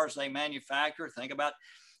the cars they manufacture. Think about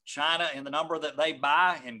China and the number that they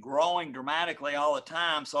buy, and growing dramatically all the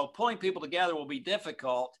time. So pulling people together will be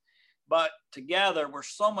difficult, but together we're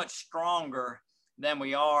so much stronger than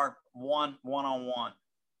we are one-on-one.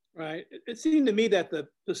 Right. It seemed to me that the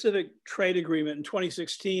Pacific Trade Agreement in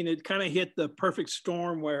 2016, it kind of hit the perfect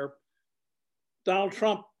storm where Donald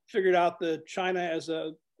Trump figured out that China as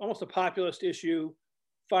almost a populist issue,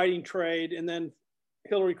 fighting trade, and then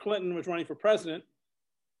Hillary Clinton was running for president,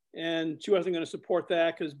 and she wasn't going to support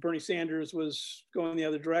that because Bernie Sanders was going the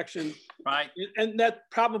other direction. Right. And that's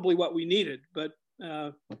probably what we needed. But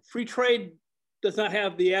free trade does not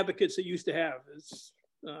have the advocates it used to have.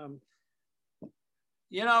 I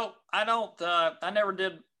never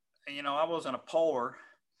did, I wasn't a poller,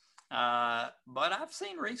 but I've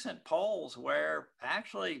seen recent polls where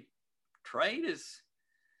actually trade is,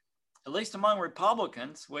 at least among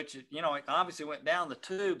Republicans, which, it obviously went down the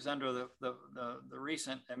tubes under the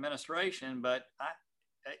recent administration, but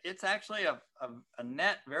it's actually a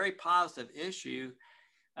net very positive issue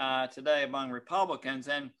today among Republicans.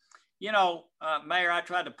 And, Mayor, I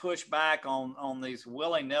tried to push back on these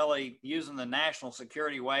willy-nilly using the national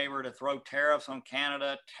security waiver to throw tariffs on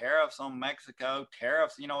Canada, tariffs on Mexico,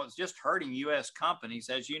 tariffs, it's just hurting U.S. companies,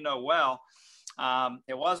 as you know well.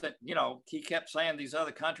 It wasn't, he kept saying these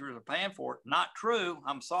other countries are paying for it. Not true.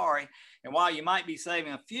 I'm sorry. And while you might be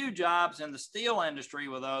saving a few jobs in the steel industry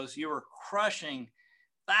with those, you were crushing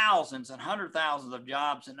thousands and hundreds of thousands of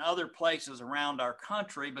jobs in other places around our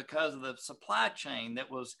country because of the supply chain that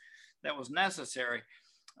was necessary.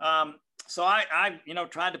 So I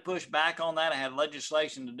tried to push back on that. I had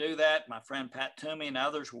legislation to do that. My friend Pat Toomey and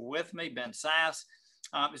others were with me, Ben Sass.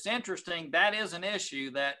 It's interesting. That is an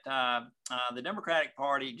issue that the Democratic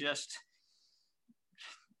Party just,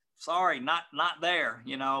 not there,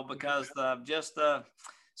 because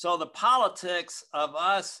so the politics of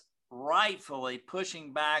us rightfully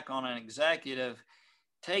pushing back on an executive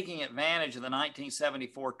taking advantage of the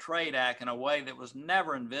 1974 Trade Act in a way that was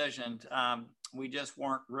never envisioned. We just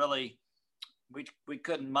weren't really, we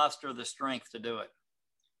couldn't muster the strength to do it.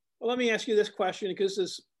 Well, let me ask you this question,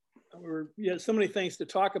 because you have so many things to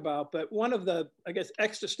talk about, but one of the, I guess,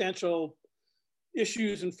 existential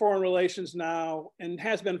issues in foreign relations now, and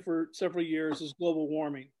has been for several years, is global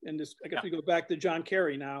warming. And this, I guess we go back to John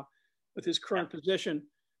Kerry now with his current position.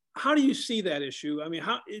 how do you see that issue? I mean,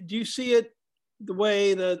 how do you see it the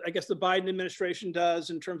way that I guess the Biden administration does,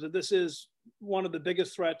 in terms of this is one of the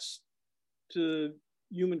biggest threats to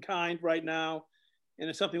humankind right now, and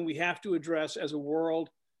it's something we have to address as a world?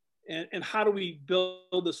 And how do we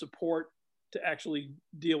build the support to actually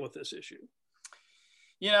deal with this issue?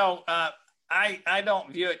 You know, I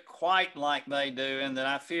don't view it quite like they do, in that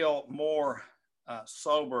I feel more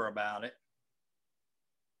sober about it.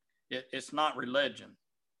 It's not religion.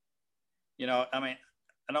 You know, I mean,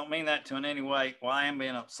 I don't mean that to in any way. Well, I am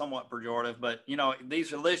being somewhat pejorative, but, you know,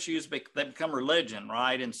 these issues, they become religion,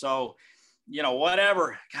 right? And so, you know,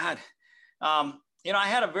 whatever, God, you know, I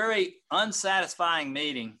had a very unsatisfying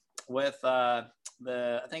meeting with I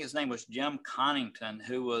think his name was Jim Connington,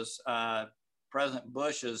 who was President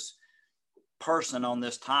Bush's person on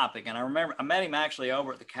this topic. And I remember I met him actually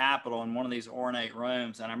over at the Capitol in one of these ornate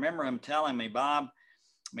rooms. And I remember him telling me, Bob,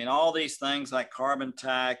 I mean, all these things like carbon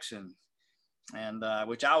tax and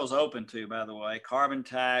which I was open to, by the way, carbon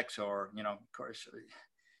tax, or, you know, of course,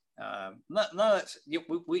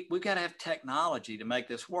 we got to have technology to make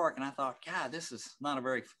this work. And I thought, God, this is not a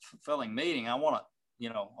very fulfilling meeting. I want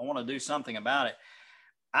to do something about it.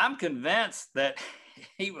 I'm convinced that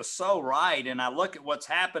he was so right. And I look at what's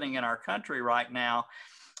happening in our country right now.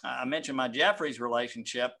 I mentioned my Jeffries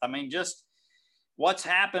relationship. I mean, just what's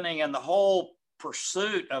happening in the whole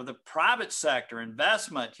pursuit of the private sector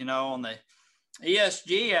investment, you know, on the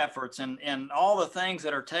ESG efforts and all the things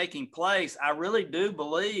that are taking place. I really do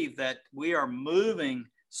believe that we are moving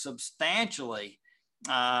substantially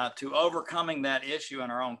to overcoming that issue in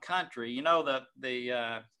our own country. You know,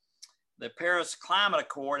 the Paris Climate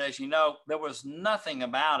Accord, as you know, there was nothing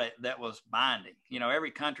about it that was binding. You know,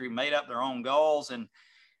 every country made up their own goals, and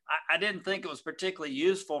I didn't think it was particularly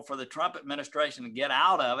useful for the Trump administration to get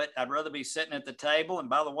out of it. I'd rather be sitting at the table. And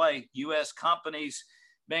by the way, U.S. companies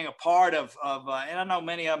being a part of and I know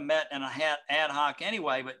many of them met in a ad hoc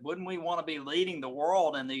anyway, but wouldn't we want to be leading the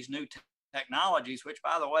world in these new technologies, which,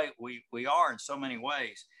 by the way, we are in so many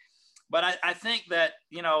ways. But I think that,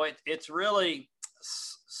 you know, it's really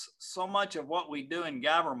so much of what we do in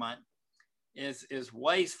government is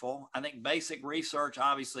wasteful. I think basic research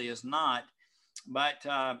obviously is not. But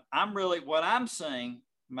what I'm seeing,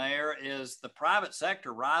 Mayor, is the private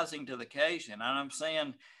sector rising to the occasion. And I'm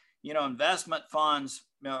seeing, you know, investment funds,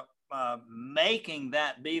 you know, making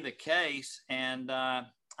that be the case. And I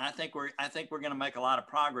think we're going to make a lot of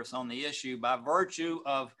progress on the issue by virtue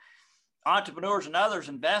of entrepreneurs and others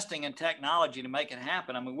investing in technology to make it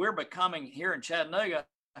happen. I mean, we're becoming here in Chattanooga,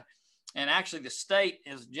 and actually the state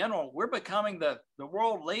as general, we're becoming the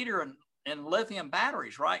world leader in lithium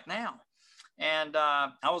batteries right now. And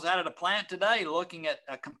I was out at a plant today looking at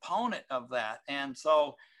a component of that. And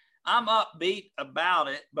so I'm upbeat about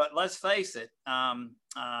it, but let's face it,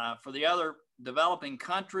 for the other developing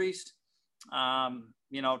countries,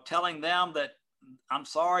 you know, telling them that, I'm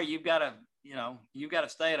sorry, you've got to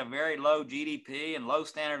stay at a very low GDP and low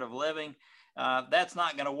standard of living. That's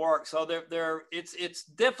not going to work. So it's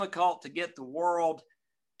difficult to get the world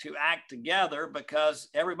to act together because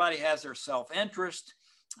everybody has their self-interest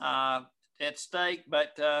at stake.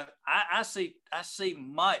 But I see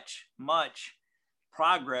much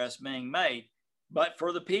progress being made. But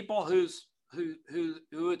for the people who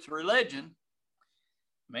it's religion,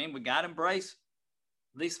 I mean, we got to embrace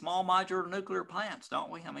these small modular nuclear plants,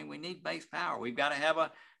 don't we? I mean, we need base power. We've got to have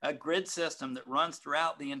a grid system that runs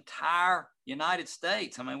throughout the entire United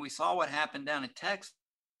States. I mean, we saw what happened down in Texas.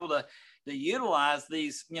 To utilize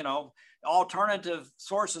these, you know, alternative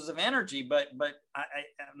sources of energy, but I'm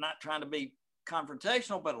not trying to be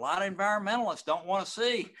confrontational, but a lot of environmentalists don't want to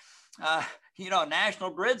see, you know, a national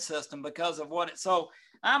grid system because of what it. So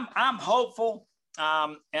I'm hopeful,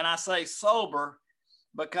 and I say sober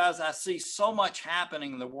because I see so much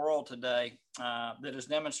happening in the world today that is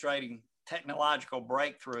demonstrating technological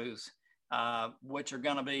breakthroughs, which are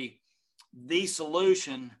going to be the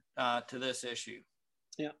solution to this issue.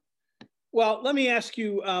 Yeah. Well, let me ask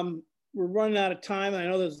you, we're running out of time. I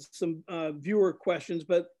know there's some viewer questions,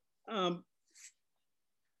 but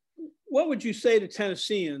what would you say to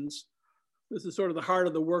Tennesseans? This is sort of the heart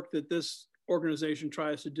of the work that this organization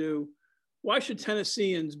tries to do. Why should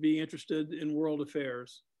Tennesseans be interested in world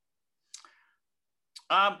affairs?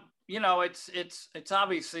 You know, it's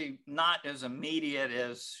obviously not as immediate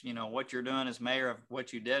as, you know, what you're doing as mayor of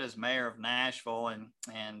what you did as mayor of Nashville,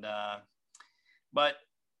 but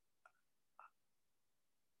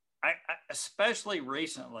I especially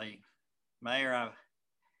recently, Mayor,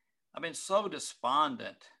 I've been so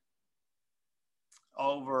despondent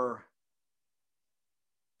over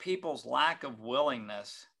people's lack of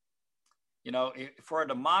willingness You know, for a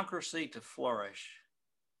democracy to flourish,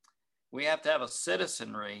 we have to have a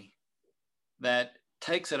citizenry that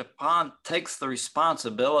takes the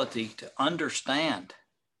responsibility to understand,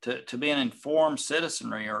 to be an informed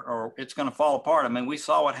citizenry, or it's going to fall apart. I mean, we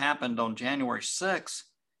saw what happened on January 6th.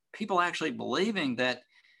 People actually believing that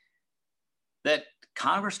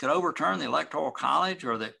Congress could overturn the Electoral College,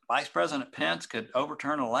 or that Vice President Pence could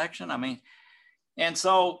overturn an election. I mean, and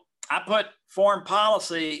so I put foreign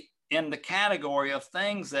policy in the category of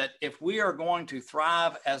things that if we are going to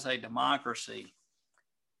thrive as a democracy,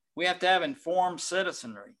 we have to have informed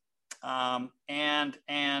citizenry.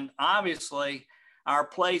 And obviously our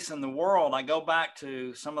place in the world, I go back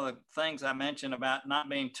to some of the things I mentioned about not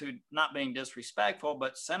being disrespectful,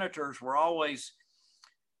 but senators were always,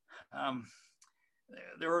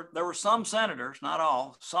 there were some senators, not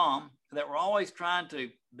all, some, that were always trying to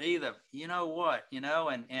be the, you know what, you know,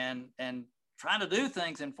 and trying to do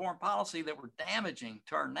things in foreign policy that were damaging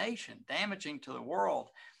to our nation, damaging to the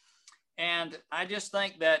world. And I just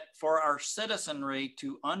think that for our citizenry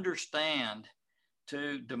to understand,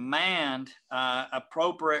 to demand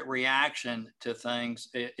appropriate reaction to things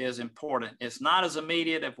is important. It's not as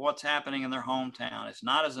immediate as what's happening in their hometown. It's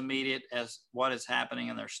not as immediate as what is happening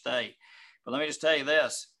in their state. But let me just tell you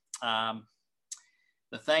this,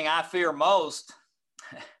 the thing I fear most,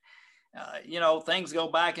 you know, things go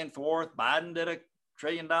back and forth. Biden did $1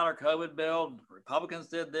 trillion COVID bill. Republicans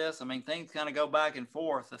did this. I mean, things kind of go back and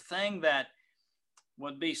forth. The thing that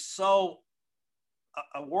would be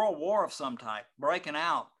a world war of some type breaking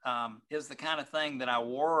out is the kind of thing that I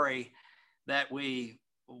worry that we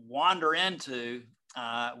wander into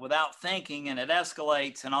without thinking, and it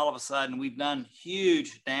escalates, and all of a sudden we've done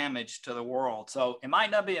huge damage to the world. So it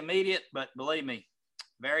might not be immediate, but believe me,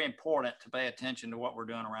 very important to pay attention to what we're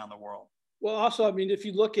doing around the world. Well, also, I mean, if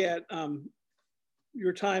you look at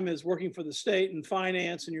your time as working for the state in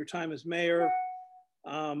finance and your time as mayor,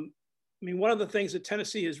 I mean, one of the things that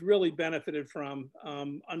Tennessee has really benefited from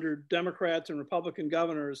under Democrats and Republican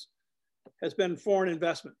governors has been foreign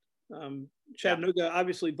investment. Chattanooga,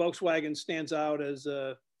 obviously, Volkswagen stands out as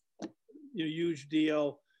a huge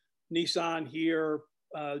deal. Nissan here,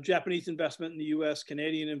 Japanese investment in the U.S.,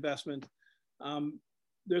 Canadian investment.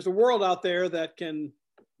 There's a world out there that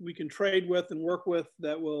we can trade with and work with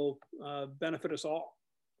that will benefit us all.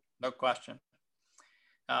 No question.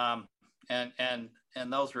 And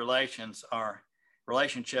those relationships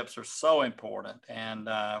are so important. And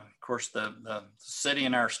of course, the city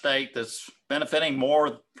in our state that's benefiting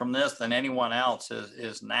more from this than anyone else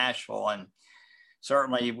is Nashville. And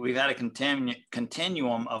certainly we've had a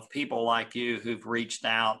continuum of people like you who've reached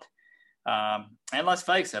out. And let's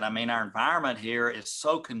face it, I mean, our environment here is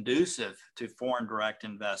so conducive to foreign direct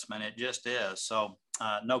investment. It just is. So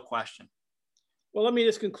no question. Well, let me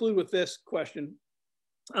just conclude with this question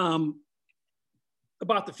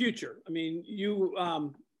about the future. I mean,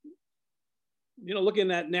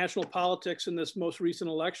 looking at national politics in this most recent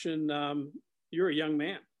election, you're a young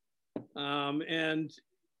man. And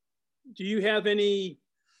do you have any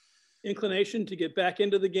inclination to get back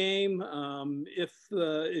into the game? If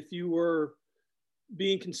you were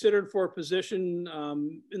being considered for a position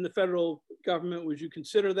in the federal government, would you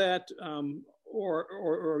consider that? Or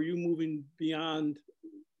are you moving beyond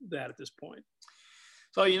that at this point?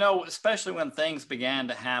 So, especially when things began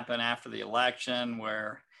to happen after the election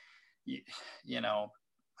where,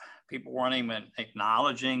 people weren't even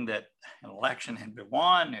acknowledging that an election had been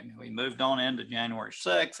won, and we moved on into January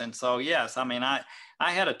 6th. And so, yes, I mean, I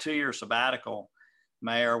had a 2-year sabbatical,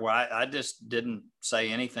 Mayor, where I just didn't say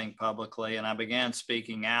anything publicly, and I began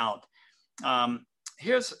speaking out. I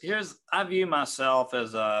view myself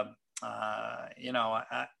as I'm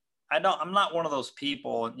not one of those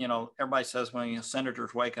people, everybody says when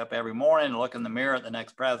senators wake up every morning and look in the mirror at the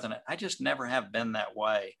next president. I just never have been that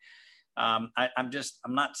way. I'm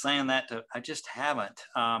not saying that I just haven't.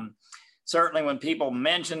 Certainly when people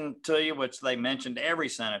mention to you, which they mentioned to every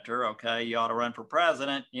senator, okay, you ought to run for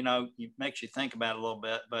president, it makes you think about it a little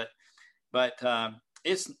bit, but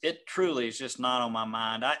it truly is just not on my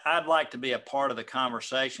mind. I'd like to be a part of the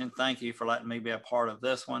conversation. Thank you for letting me be a part of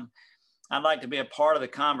this one. I'd like to be a part of the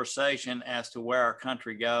conversation as to where our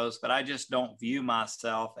country goes, but I just don't view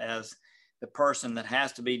myself as the person that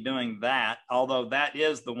has to be doing that, although that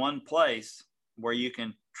is the one place where you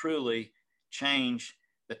can truly change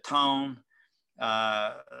the tone,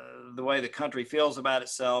 the way the country feels about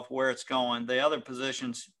itself, where it's going. The other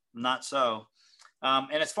positions, not so.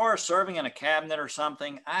 And as far as serving in a cabinet or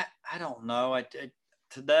something, I don't know.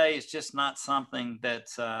 Today is just not something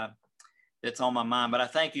that's on my mind. But I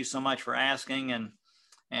thank you so much for asking, and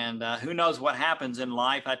And who knows what happens in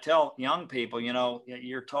life. I tell young people, you know,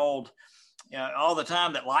 you're told all the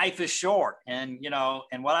time that life is short. And, you know,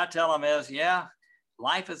 and what I tell them is, yeah,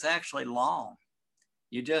 life is actually long.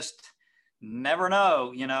 You just never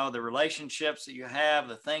know, you know, the relationships that you have,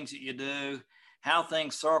 the things that you do, how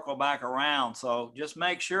things circle back around. So just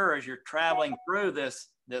make sure as you're traveling through this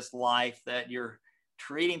life that you're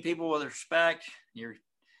treating people with respect, you're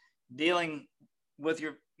dealing with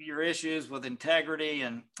your issues with integrity,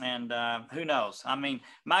 and who knows? I mean,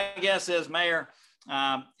 my guess is, Mayor,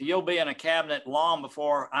 you'll be in a cabinet long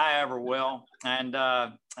before I ever will, and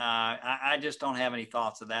I just don't have any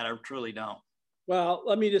thoughts of that. I truly don't. Well,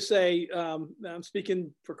 let me just say, I'm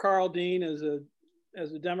speaking for Karl Dean as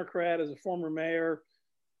a Democrat, as a former mayor.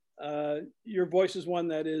 Your voice is one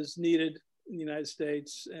that is needed in the United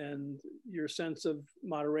States, and your sense of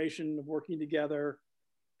moderation, of working together,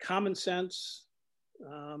 common sense,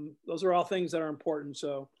 those are all things that are important.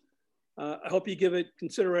 So I hope you give it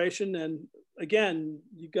consideration. And again,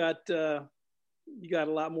 you got a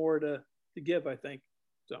lot more to give, I think.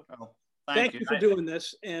 So thank you for doing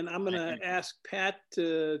this. And I'm going to ask Pat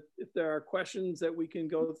if there are questions that we can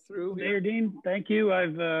go through here. Mayor Dean, thank you.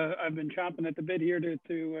 I've been chomping at the bit here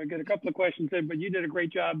to get a couple of questions in, but you did a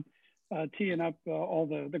great job teeing up all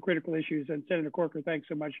the critical issues. And Senator Corker, thanks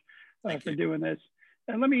so much for doing this.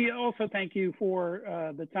 And let me also thank you for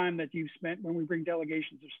the time that you've spent when we bring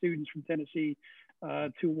delegations of students from Tennessee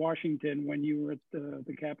to Washington when you were at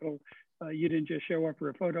the Capitol. You didn't just show up for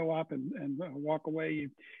a photo op and walk away.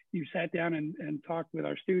 You sat down and talked with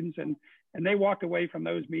our students, and they walked away from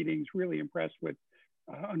those meetings really impressed with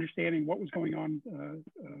understanding what was going on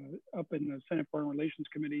up in the Senate Foreign Relations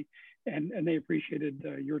Committee, and they appreciated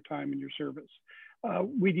your time and your service.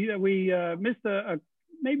 We missed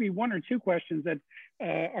maybe one or two questions that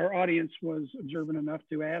our audience was observant enough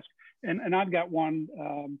to ask, and I've got one.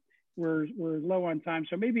 We're low on time,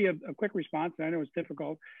 so maybe a quick response. I know it's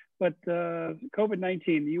difficult, but COVID-19,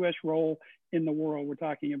 the U.S. role in the world. We're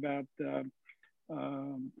talking about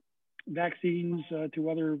vaccines to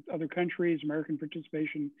other countries, American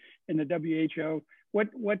participation in the WHO. What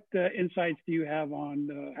insights do you have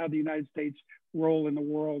on how the United States' role in the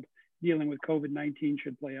world dealing with COVID-19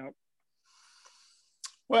 should play out?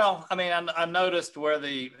 Well, I mean, I noticed where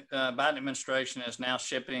the Biden administration is now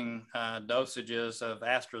shipping dosages of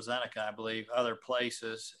AstraZeneca, I believe, other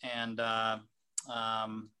places. And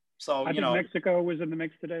so, I think Mexico was in the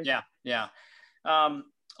mix today. Yeah.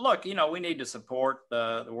 Look, you know, we need to support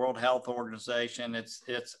the World Health Organization. It's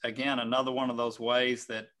again, another one of those ways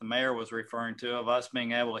that the mayor was referring to of us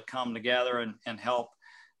being able to come together and help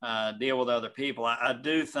deal with other people. I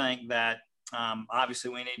do think that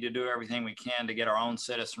obviously, we need to do everything we can to get our own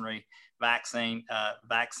citizenry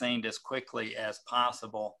vaccinated as quickly as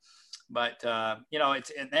possible. But you know,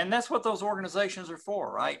 and that's what those organizations are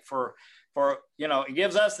for, right? For you know, it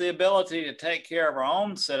gives us the ability to take care of our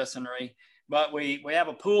own citizenry. But we have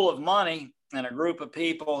a pool of money and a group of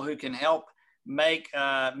people who can help make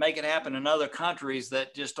it happen in other countries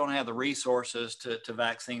that just don't have the resources to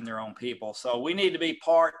vaccine their own people. So we need to be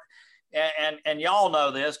part. And y'all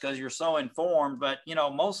know this because you're so informed, but you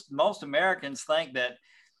know, most Americans think that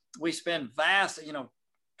we spend vast, you know,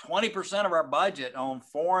 20% of our budget on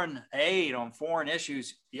foreign aid, on foreign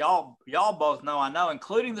issues. Y'all both know, I know,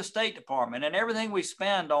 including the State Department, and everything we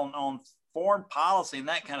spend on foreign policy and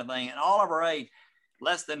that kind of thing, and all of our aid,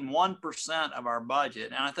 less than 1% of our budget.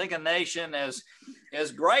 And I think a nation as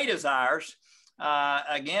great as ours,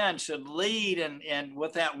 again, should lead and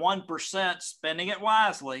with that 1%, spending it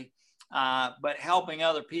wisely, but helping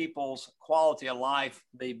other people's quality of life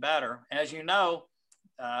be better. As you know,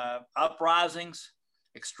 uprisings,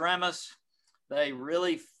 extremists, they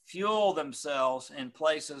really fuel themselves in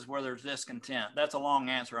places where there's discontent. That's a long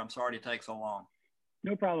answer. I'm sorry to take so long.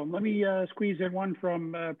 No problem. Let me squeeze in one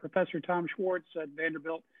from Professor Tom Schwartz at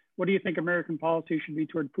Vanderbilt. What do you think American policy should be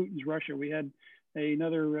toward Putin's Russia? We had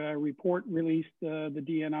another report released, the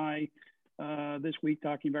DNI, this week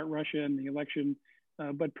talking about Russia and the election.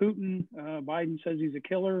 But Putin, Biden says he's a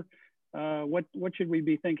killer. What should we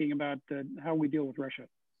be thinking about how we deal with Russia?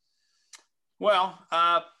 Well,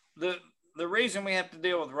 the reason we have to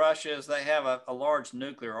deal with Russia is they have a large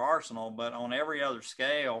nuclear arsenal, but on every other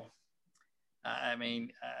scale, I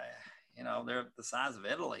mean, you know, they're the size of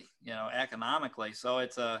Italy, you know, economically. So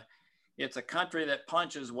it's a country that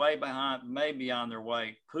punches way beyond their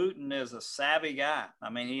weight. Putin is a savvy guy.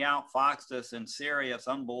 I mean, he outfoxed us in Syria. It's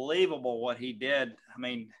unbelievable what he did. I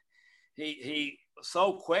mean, he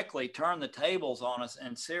so quickly turned the tables on us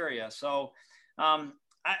in Syria. So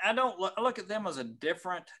I don't look at them as a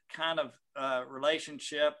different kind of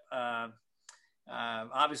relationship.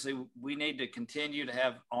 Obviously, we need to continue to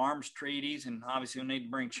have arms treaties, and obviously we need to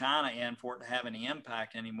bring China in for it to have any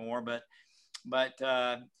impact anymore. But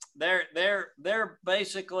they're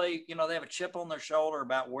basically, you know, they have a chip on their shoulder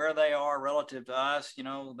about where they are relative to us, you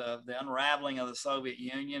know, the unraveling of the Soviet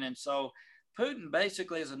Union. And so Putin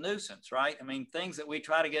basically is a nuisance, right? I mean, things that we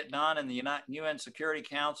try to get done in the UN Security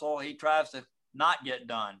Council, he tries to not get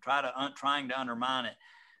done, trying to undermine it.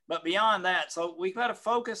 But beyond that, so we've got to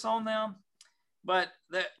focus on them. But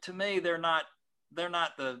to me, they're not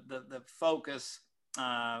the focus.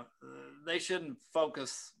 They shouldn't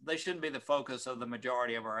be the focus of the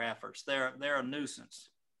majority of our efforts. They're a nuisance.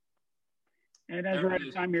 And as we're out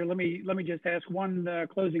of time here, let me just ask one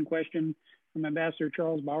closing question from Ambassador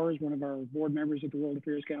Charles Bowers, one of our board members at the World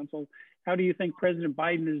Affairs Council. How do you think President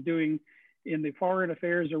Biden is doing in the foreign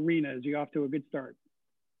affairs arena? Is he off to a good start?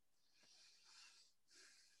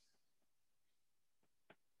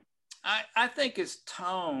 I think his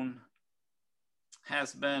tone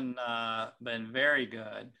has been very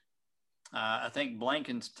good. I think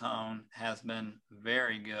Blinken's tone has been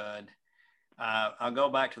very good. I'll go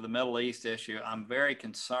back to the Middle East issue. I'm very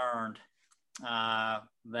concerned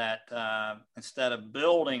that instead of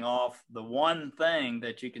building off the one thing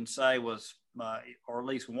that you can say was, or at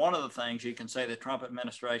least one of the things you can say the Trump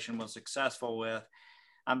administration was successful with,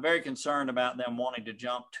 I'm very concerned about them wanting to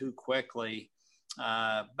jump too quickly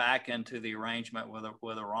back into the arrangement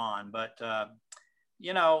with Iran. But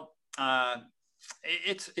you know,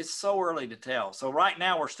 it's so early to tell. So right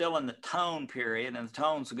now we're still in the tone period, and the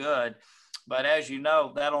tone's good. But as you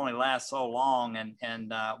know, that only lasts so long,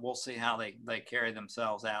 and we'll see how they carry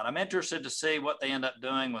themselves out. I'm interested to see what they end up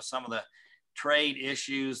doing with some of the trade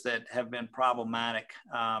issues that have been problematic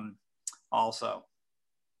also.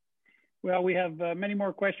 Well, we have many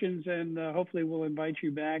more questions, and hopefully we'll invite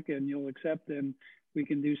you back and you'll accept, and we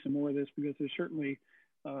can do some more of this, because there's certainly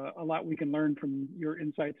a lot we can learn from your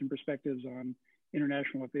insights and perspectives on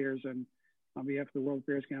international affairs. And on behalf of the World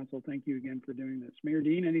Affairs Council, thank you again for doing this. Mayor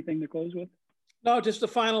Dean, anything to close with? No, just a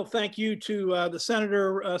final thank you to the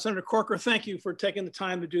Senator, Senator Corker. Thank you for taking the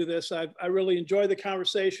time to do this. I really enjoyed the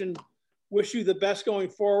conversation. Wish you the best going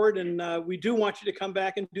forward. And we do want you to come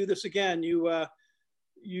back and do this again. You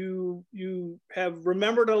have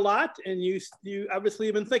remembered a lot, and you obviously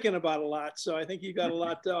have been thinking about a lot. So I think you got a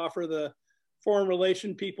lot to offer the foreign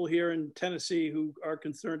relation people here in Tennessee who are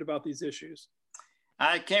concerned about these issues.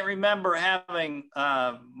 I can't remember having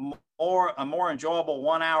a more enjoyable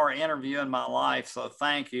 1 hour interview in my life. So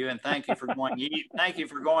thank you, and thank you for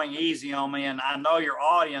going easy on me. And I know your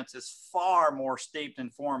audience is far more steeped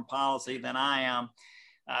in foreign policy than I am.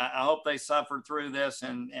 I hope they suffered through this,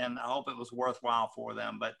 and I hope it was worthwhile for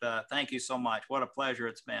them. But thank you so much. What a pleasure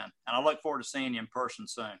it's been. And I look forward to seeing you in person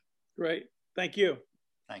soon. Great. Thank you.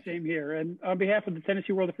 Thank you. Same here. And on behalf of the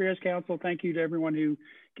Tennessee World Affairs Council, thank you to everyone who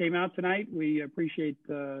came out tonight. We appreciate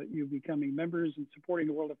you becoming members and supporting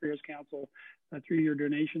the World Affairs Council through your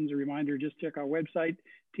donations. A reminder, just check our website,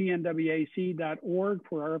 tnwac.org,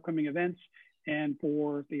 for our upcoming events and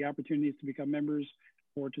for the opportunities to become members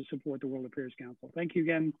or to support the World Affairs Council. Thank you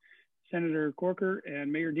again, Senator Corker and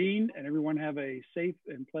Mayor Dean, and everyone have a safe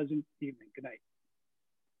and pleasant evening. Good night.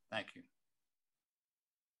 Thank you.